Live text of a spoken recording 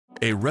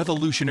A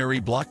revolutionary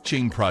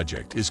blockchain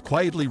project is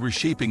quietly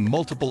reshaping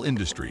multiple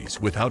industries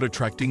without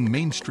attracting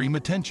mainstream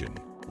attention.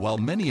 While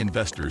many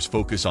investors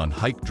focus on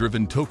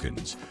hype-driven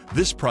tokens,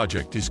 this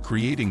project is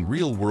creating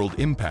real-world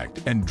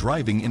impact and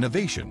driving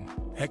innovation.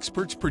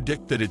 Experts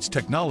predict that its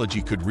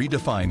technology could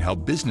redefine how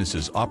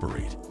businesses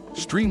operate,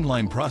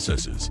 streamline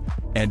processes,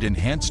 and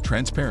enhance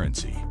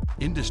transparency.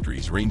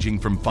 Industries ranging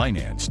from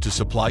finance to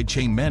supply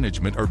chain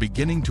management are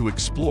beginning to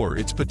explore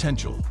its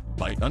potential.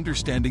 By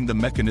understanding the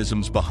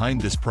mechanisms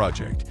behind this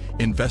project,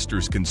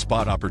 investors can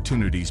spot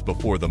opportunities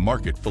before the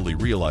market fully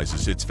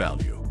realizes its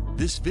value.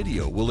 This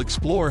video will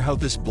explore how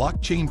this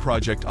blockchain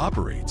project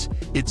operates,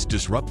 its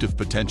disruptive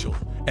potential,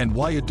 and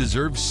why it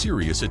deserves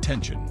serious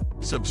attention.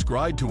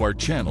 Subscribe to our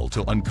channel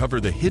to uncover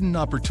the hidden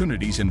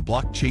opportunities in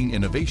blockchain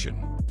innovation.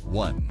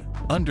 1.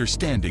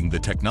 Understanding the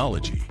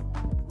technology.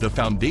 The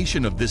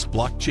foundation of this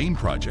blockchain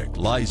project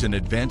lies in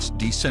advanced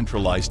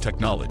decentralized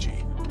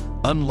technology.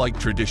 Unlike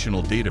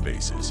traditional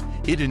databases,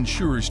 it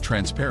ensures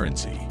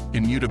transparency,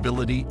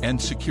 immutability, and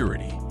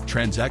security.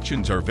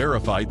 Transactions are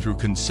verified through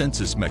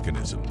consensus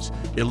mechanisms,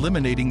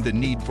 eliminating the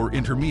need for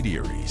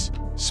intermediaries.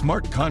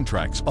 Smart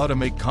contracts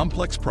automate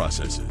complex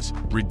processes,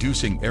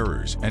 reducing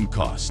errors and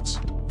costs.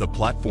 The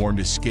platform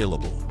is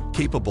scalable,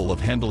 capable of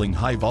handling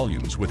high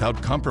volumes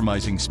without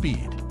compromising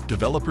speed.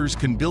 Developers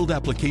can build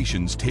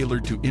applications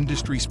tailored to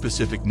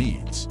industry-specific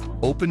needs.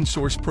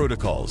 Open-source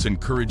protocols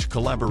encourage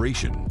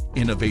collaboration,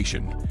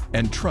 innovation,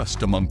 and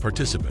trust among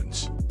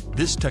participants.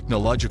 This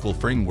technological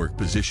framework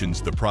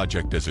positions the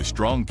project as a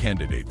strong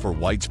candidate for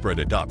widespread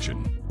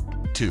adoption.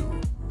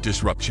 2.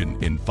 Disruption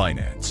in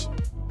finance.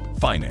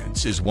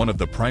 Finance is one of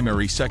the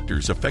primary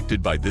sectors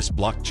affected by this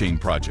blockchain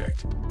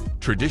project.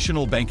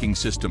 Traditional banking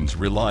systems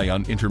rely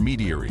on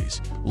intermediaries,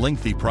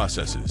 lengthy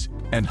processes,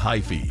 and high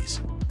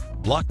fees.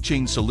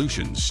 Blockchain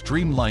solutions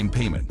streamline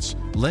payments,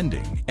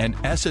 lending, and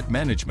asset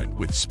management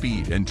with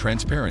speed and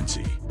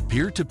transparency.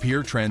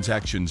 Peer-to-peer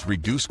transactions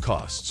reduce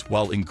costs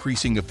while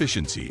increasing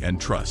efficiency and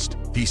trust.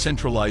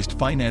 Decentralized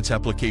finance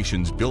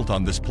applications built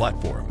on this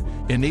platform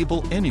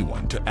enable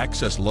anyone to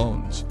access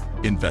loans,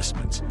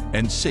 investments,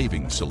 and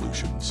savings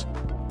solutions.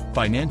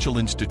 Financial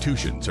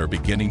institutions are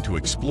beginning to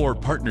explore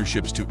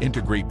partnerships to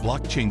integrate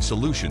blockchain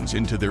solutions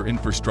into their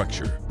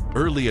infrastructure.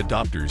 Early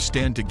adopters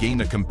stand to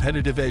gain a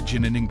competitive edge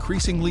in an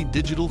increasingly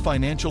digital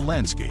financial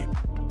landscape.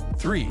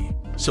 3.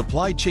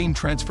 Supply chain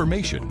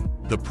transformation.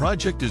 The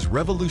project is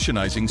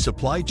revolutionizing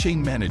supply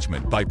chain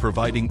management by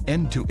providing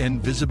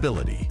end-to-end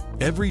visibility.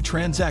 Every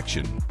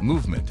transaction,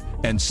 movement,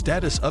 and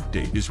status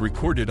update is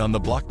recorded on the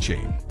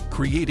blockchain,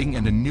 creating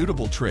an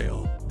immutable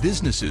trail.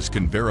 Businesses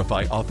can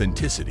verify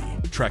authenticity,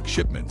 track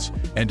shipments,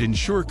 and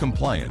ensure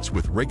compliance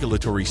with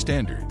regulatory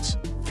standards.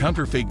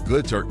 Counterfeit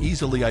goods are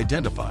easily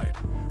identified,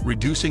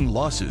 reducing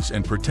losses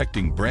and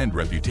protecting brand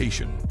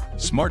reputation.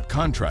 Smart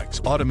contracts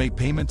automate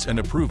payments and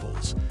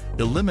approvals,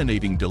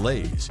 eliminating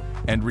delays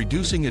and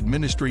reducing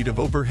administrative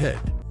overhead.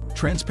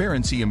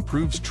 Transparency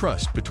improves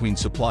trust between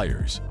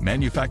suppliers,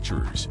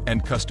 manufacturers,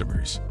 and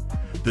customers.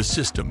 The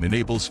system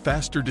enables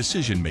faster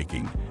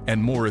decision-making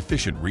and more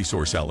efficient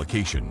resource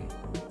allocation.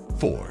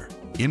 4.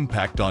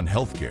 Impact on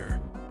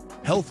healthcare.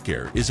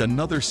 Healthcare is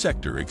another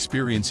sector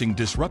experiencing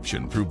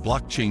disruption through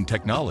blockchain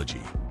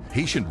technology.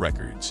 Patient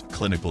records,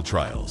 clinical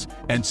trials,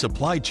 and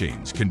supply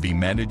chains can be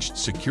managed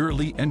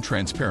securely and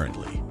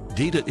transparently.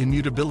 Data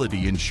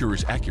immutability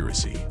ensures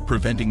accuracy,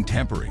 preventing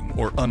tampering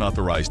or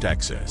unauthorized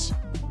access.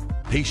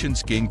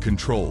 Patients gain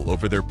control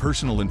over their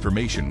personal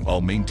information while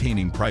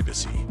maintaining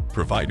privacy.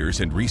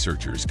 Providers and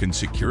researchers can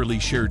securely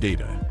share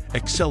data,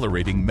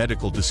 accelerating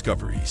medical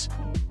discoveries.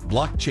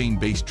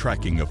 Blockchain-based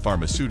tracking of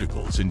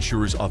pharmaceuticals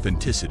ensures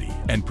authenticity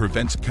and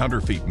prevents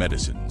counterfeit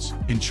medicines.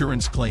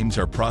 Insurance claims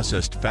are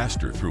processed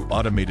faster through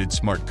automated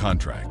smart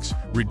contracts,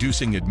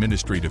 reducing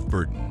administrative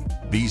burden.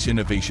 These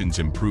innovations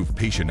improve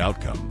patient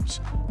outcomes,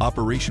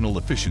 operational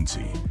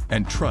efficiency,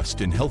 and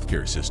trust in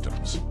healthcare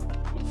systems.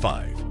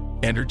 5.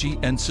 Energy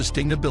and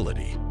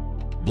sustainability.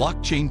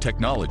 Blockchain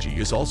technology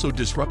is also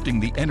disrupting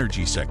the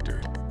energy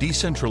sector.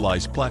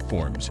 Decentralized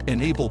platforms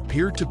enable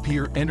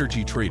peer-to-peer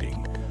energy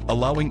trading,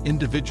 allowing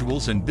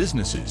individuals and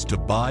businesses to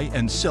buy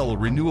and sell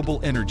renewable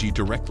energy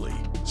directly.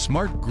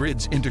 Smart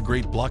grids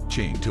integrate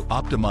blockchain to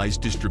optimize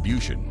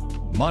distribution,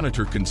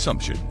 monitor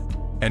consumption,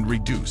 and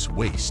reduce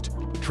waste.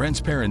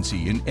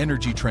 Transparency in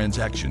energy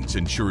transactions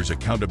ensures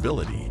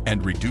accountability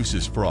and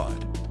reduces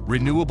fraud.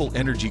 Renewable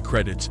energy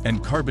credits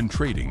and carbon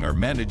trading are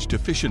managed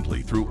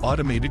efficiently through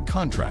automated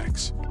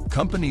contracts.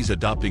 Companies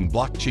adopting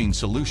blockchain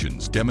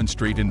solutions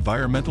demonstrate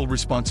environmental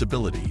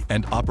responsibility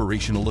and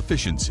operational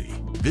efficiency.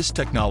 This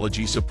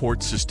technology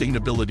supports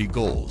sustainability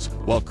goals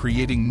while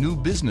creating new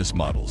business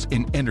models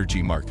in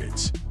energy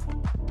markets.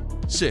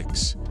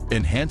 6.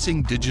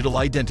 Enhancing digital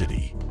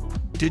identity.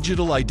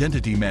 Digital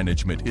identity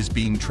management is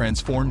being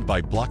transformed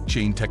by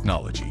blockchain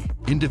technology.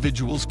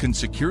 Individuals can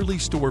securely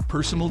store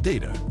personal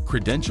data,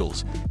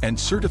 credentials, and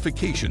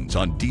certifications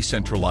on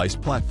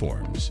decentralized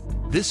platforms.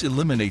 This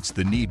eliminates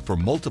the need for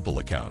multiple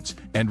accounts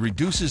and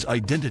reduces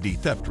identity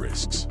theft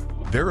risks.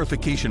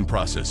 verification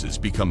processes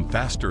become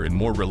faster and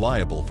more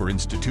reliable for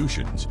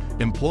institutions,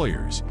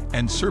 employers,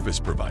 and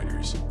service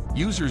providers.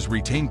 Users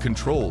retain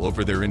control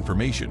over their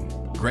information,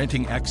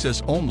 granting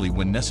access only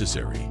when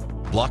necessary.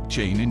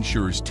 Blockchain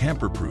ensures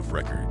tamper-proof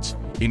records,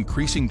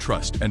 increasing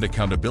trust and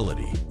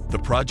accountability. The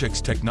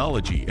project's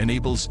technology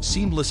enables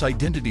seamless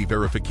identity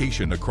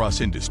verification across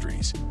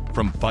industries,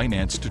 from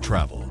finance to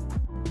travel.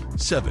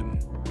 7.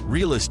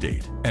 Real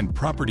estate and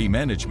property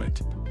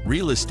management.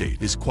 Real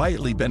estate is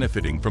quietly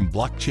benefiting from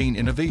blockchain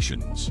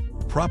innovations.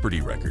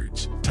 Property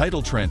records,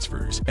 title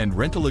transfers, and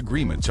rental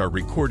agreements are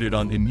recorded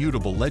on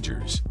immutable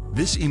ledgers.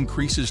 This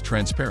increases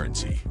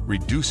transparency,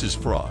 reduces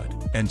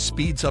fraud, and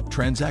speeds up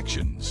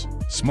transactions.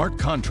 Smart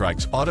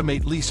contracts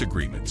automate lease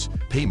agreements,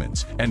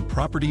 payments, and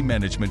property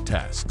management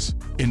tasks.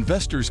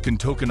 Investors can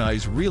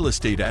tokenize real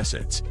estate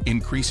assets,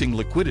 increasing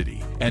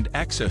liquidity and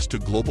access to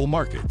global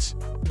markets.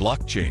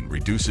 Blockchain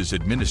reduces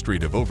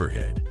administrative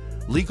overhead,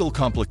 legal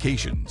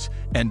complications,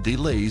 and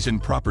delays in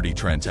property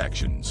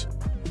transactions.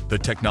 The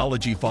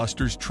technology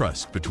fosters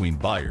trust between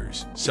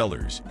buyers,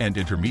 sellers, and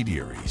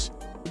intermediaries.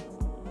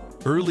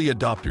 Early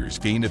adopters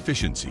gain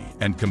efficiency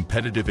and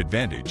competitive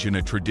advantage in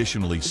a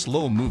traditionally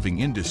slow-moving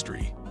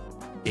industry.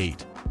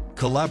 8.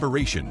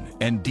 Collaboration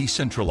and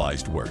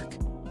decentralized work.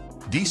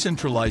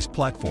 Decentralized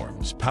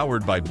platforms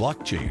powered by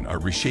blockchain are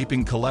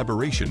reshaping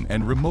collaboration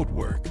and remote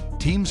work.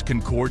 Teams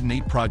can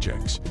coordinate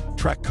projects,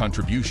 track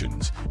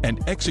contributions,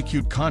 and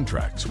execute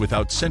contracts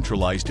without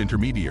centralized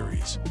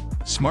intermediaries.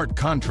 Smart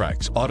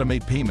contracts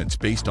automate payments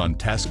based on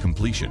task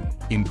completion,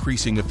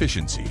 increasing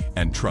efficiency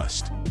and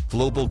trust.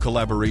 Global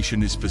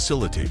collaboration is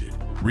facilitated,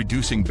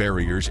 reducing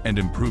barriers and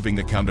improving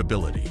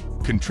accountability.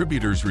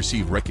 Contributors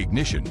receive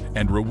recognition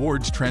and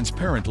rewards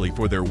transparently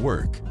for their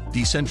work.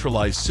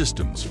 Decentralized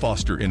systems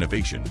foster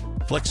innovation,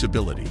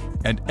 flexibility,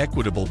 and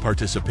equitable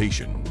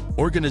participation.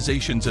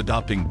 Organizations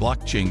adopting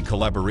blockchain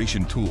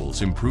collaboration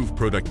tools improve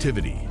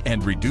productivity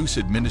and reduce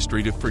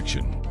administrative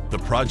friction. The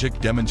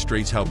project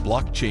demonstrates how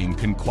blockchain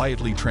can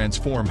quietly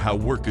transform how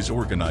work is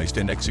organized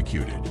and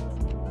executed.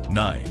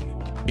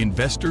 9.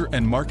 Investor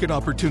and market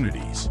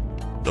opportunities.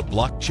 The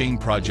blockchain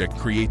project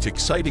creates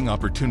exciting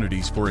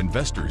opportunities for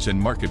investors and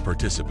market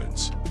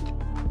participants.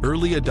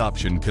 Early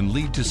adoption can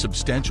lead to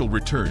substantial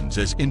returns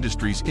as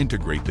industries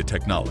integrate the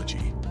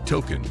technology.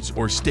 Tokens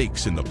or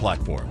stakes in the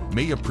platform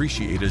may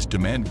appreciate as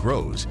demand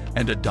grows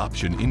and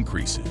adoption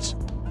increases.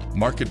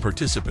 Market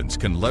participants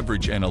can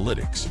leverage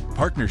analytics,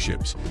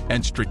 partnerships,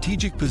 and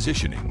strategic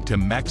positioning to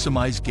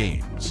maximize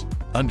gains.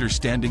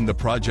 Understanding the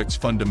project's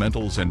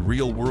fundamentals and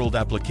real-world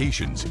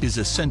applications is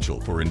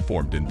essential for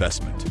informed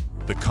investment.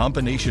 The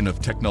combination of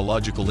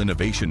technological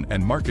innovation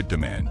and market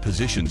demand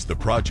positions the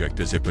project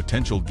as a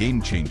potential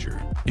game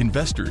changer.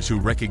 Investors who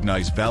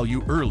recognize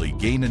value early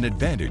gain an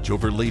advantage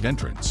over late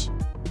entrants.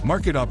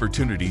 Market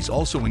opportunities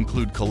also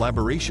include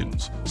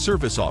collaborations,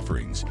 service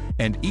offerings,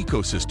 and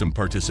ecosystem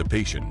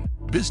participation.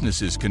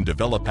 Businesses can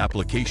develop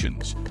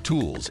applications,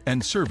 tools,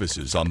 and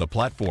services on the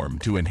platform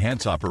to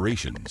enhance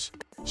operations.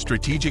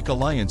 Strategic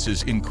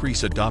alliances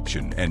increase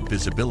adoption and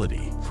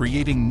visibility,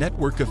 creating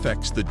network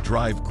effects that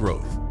drive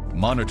growth.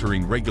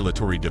 Monitoring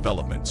regulatory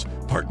developments,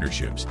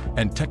 partnerships,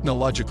 and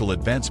technological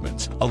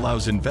advancements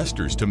allows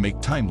investors to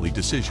make timely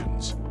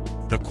decisions.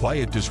 The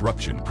quiet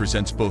disruption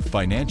presents both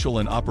financial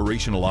and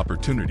operational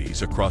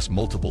opportunities across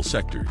multiple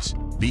sectors.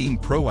 Being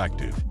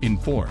proactive,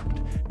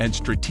 informed, and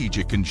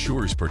strategic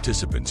ensures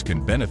participants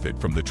can benefit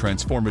from the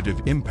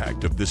transformative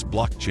impact of this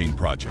blockchain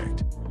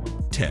project.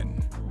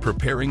 10.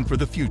 Preparing for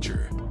the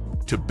future.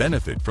 To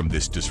benefit from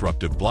this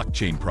disruptive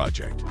blockchain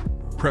project,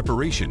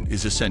 preparation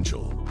is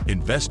essential.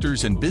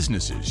 Investors and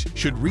businesses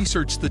should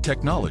research the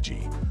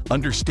technology,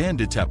 understand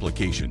its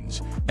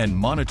applications, and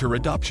monitor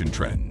adoption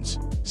trends.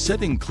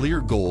 Setting clear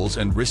goals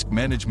and risk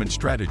management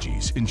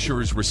strategies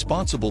ensures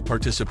responsible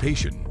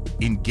participation.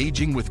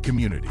 Engaging with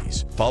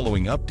communities,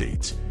 following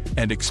updates,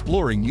 and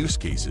exploring use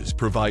cases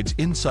provides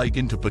insight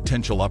into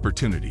potential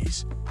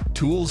opportunities.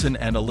 Tools and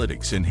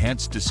analytics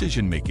enhance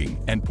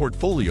decision-making and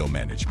portfolio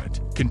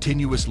management.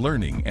 Continuous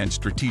learning and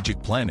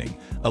strategic planning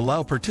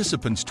allow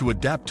participants to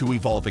adapt to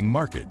evolving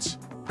markets.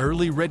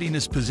 Early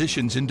readiness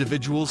positions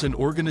individuals and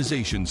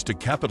organizations to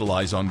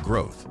capitalize on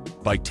growth.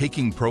 By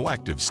taking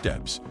proactive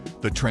steps,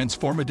 the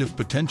transformative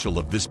potential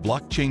of this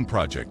blockchain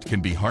project can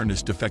be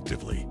harnessed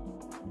effectively.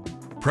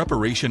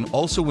 Preparation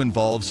also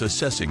involves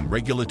assessing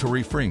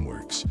regulatory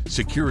frameworks,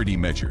 security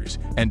measures,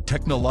 and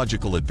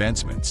technological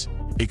advancements.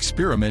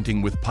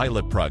 Experimenting with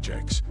pilot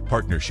projects,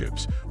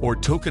 partnerships, or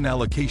token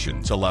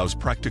allocations allows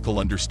practical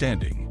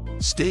understanding.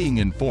 Staying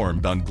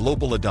informed on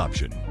global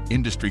adoption,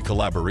 industry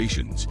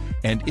collaborations,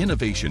 and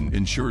innovation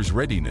ensures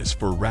readiness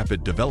for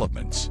rapid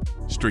developments.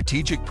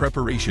 Strategic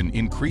preparation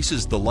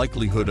increases the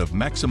likelihood of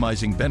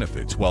maximizing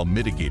benefits while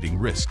mitigating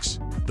risks.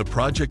 The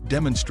project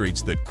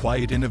demonstrates that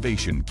quiet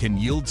innovation can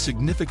yield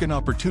significant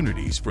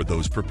opportunities for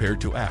those prepared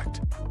to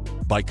act.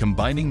 By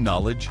combining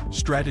knowledge,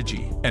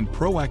 strategy, and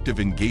proactive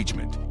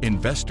engagement,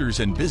 investors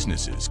and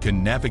businesses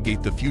can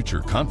navigate the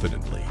future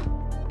confidently.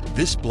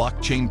 This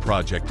blockchain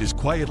project is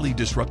quietly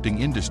disrupting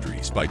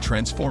industries by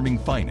transforming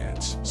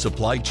finance,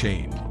 supply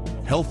chain,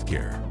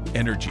 healthcare,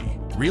 energy,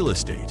 real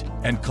estate,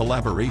 and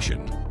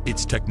collaboration.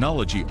 Its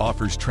technology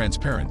offers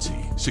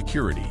transparency,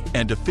 security,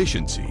 and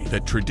efficiency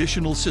that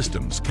traditional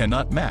systems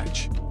cannot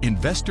match.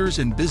 Investors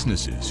and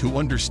businesses who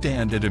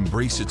understand and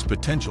embrace its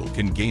potential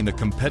can gain a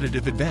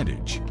competitive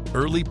advantage.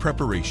 Early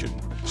preparation,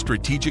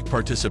 strategic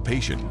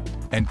participation,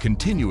 and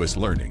continuous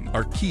learning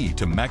are key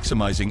to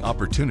maximizing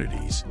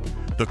opportunities.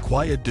 The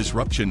quiet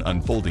disruption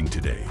unfolding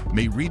today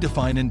may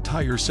redefine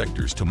entire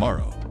sectors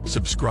tomorrow.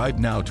 Subscribe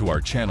now to our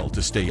channel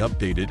to stay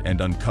updated and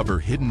uncover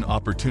hidden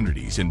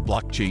opportunities in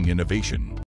blockchain innovation.